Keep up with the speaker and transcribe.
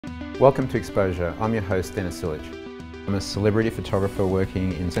Welcome to Exposure. I'm your host, Dennys Ilic. I'm a celebrity photographer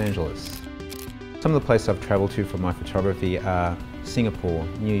working in Los Angeles. Some of the places I've travelled to for my photography are Singapore,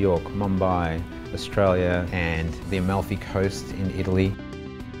 New York, Mumbai, Australia, and the Amalfi Coast in Italy.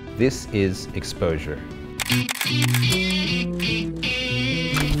 This is Exposure.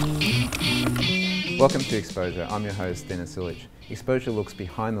 Welcome to Exposure. I'm your host, Dennys Ilic. Exposure looks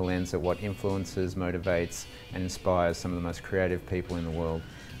behind the lens at what influences, motivates, and inspires some of the most creative people in the world.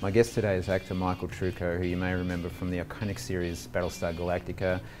 My guest today is actor Michael Trucco, who you may remember from the iconic series Battlestar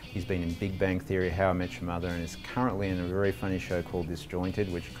Galactica. He's been in Big Bang Theory, How I Met Your Mother, and is currently in a very funny show called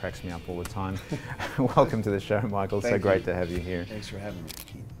Disjointed, which cracks me up all the time. Welcome to the show, Michael. So great to have you here. Thanks for having me.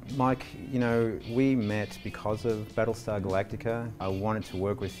 Mike, you know, we met because of Battlestar Galactica. I wanted to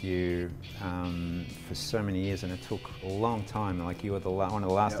work with you for so many years, and it took a long time. Like, you were one of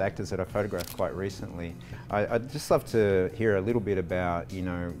the last actors that I photographed quite recently. I'd just love to hear a little bit about, you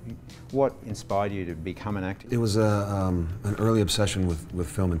know, what inspired you to become an actor? It was an early obsession with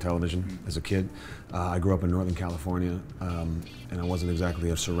film and television as a kid. I grew up in Northern California, and I wasn't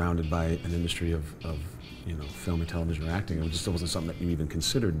exactly surrounded by an industry of you know, film and television or acting. It just wasn't something that you even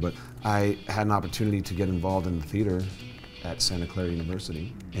considered. But I had an opportunity to get involved in the theater at Santa Clara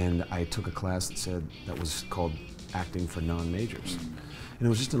University, and I took a class that was called Acting for Non-Majors, and it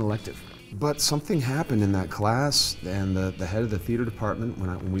was just an elective. But something happened in that class, and the head of the theater department,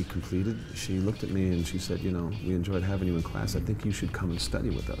 when we completed, she looked at me and she said, you know, we enjoyed having you in class. I think you should come and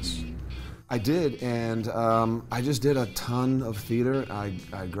study with us. I did, and I just did a ton of theater.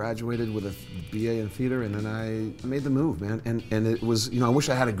 I graduated with a BA in theater, and then I made the move, man. And it was, you know, I wish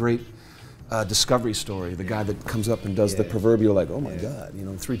I had a great discovery story. The guy that comes up and does the proverbial, like, oh my God, you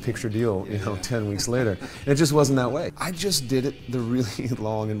know, 3-picture deal, you know, 10 weeks later. And it just wasn't that way. I just did it the really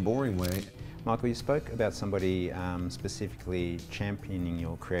long and boring way. Michael, you spoke about somebody specifically championing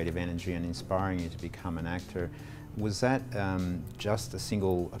your creative energy and inspiring you to become an actor. Was that just a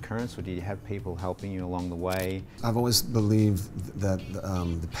single occurrence, or did you have people helping you along the way? I've always believed that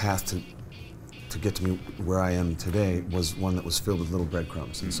the path to get to me where I am today was one that was filled with little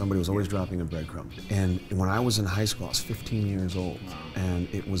breadcrumbs, and somebody was always dropping a breadcrumb. And when I was in high school, I was 15 years old, and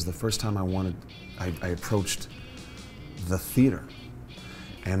it was the first time I approached the theater,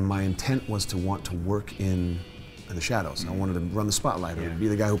 and my intent was to want to work in the shadows. I wanted to run the spotlight, or be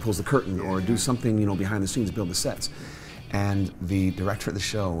the guy who pulls the curtain, or do something, you know, behind the scenes, build the sets. And the director of the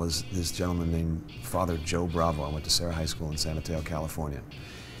show was this gentleman named Father Joe Bravo. I went to Sarah High School in San Mateo, California.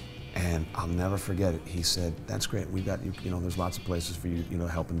 And I'll never forget it. He said, that's great, we've got you, you know, there's lots of places for you, you know,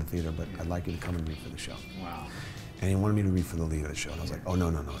 help in the theater, but I'd like you to come and read for the show. Wow. And he wanted me to read for the lead of the show. And I was like, oh,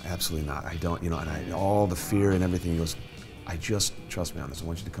 no, absolutely not. I don't, you know, and all the fear and everything, he goes, I just trust me on this. I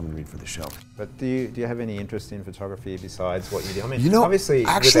want you to come and read for the show. But do you have any interest in photography besides what you do? I mean, you know, obviously,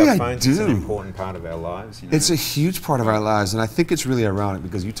 actually, with our phones, it's an important part of our lives. You know? It's a huge part of our lives, and I think it's really ironic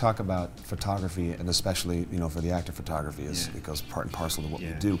because you talk about photography, and especially, you know, for the actor, photography it goes part and parcel of what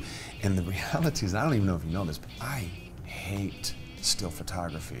we do. And the reality is, I don't even know if you know this, but I hate still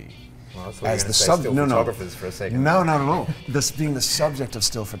photography. Well, that's what as the photographers for a second. No. This being the subject of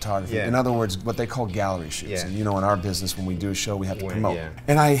still photography. In other words, what they call gallery shoots. And you know, in our business, when we do a show, we have to promote.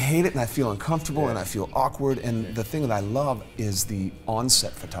 And I hate it, and I feel uncomfortable, and I feel awkward. And the thing that I love is the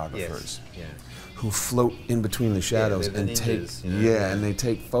on-set photographers who float in between the shadows and ninjas, take and they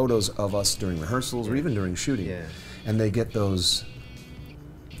take photos of us during rehearsals or even during shooting. And they get those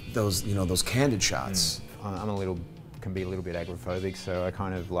you know, those candid shots. Can be a little bit agoraphobic, so I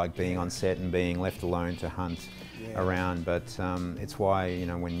kind of like being on set and being left alone to hunt around. But it's why, you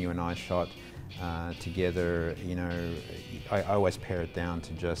know, when you and I shot together, you know, I always pare it down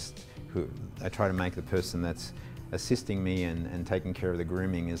to just I try to make the person that's assisting me and taking care of the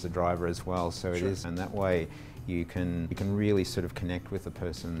grooming as a driver as well. So it is, and that way you can really sort of connect with the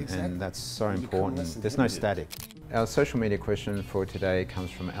person, and that's so important. There's no static. Our social media question for today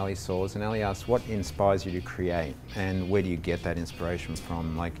comes from Ali Saws, and Ali asks, what inspires you to create, and where do you get that inspiration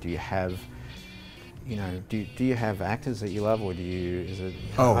from? Like, do you have, you know, do you have actors that you love, or do you,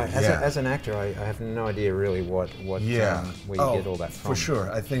 as an actor, I have no idea really where you get all that from. For sure.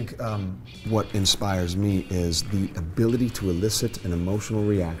 I think what inspires me is the ability to elicit an emotional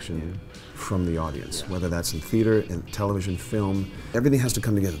reaction from the audience, whether that's in theater, in television, film. Everything has to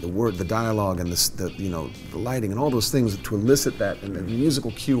come together. The word, the dialogue, and you know, the lighting, and all those things to elicit that, and the musical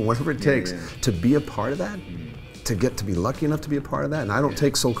cue, whatever it takes to be a part of that, to get to be lucky enough to be a part of that. And I don't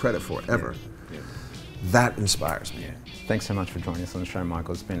take sole credit for it ever. that inspires me. Thanks so much for joining us on the show,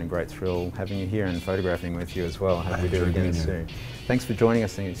 Michael. It's been a great thrill having you here and photographing with you as well. I hope we do it again soon. Thanks for joining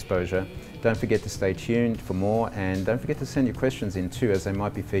us in Exposure. Don't forget to stay tuned for more, and don't forget to send your questions in too, as they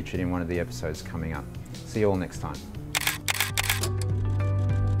might be featured in one of the episodes coming up. See you all next time.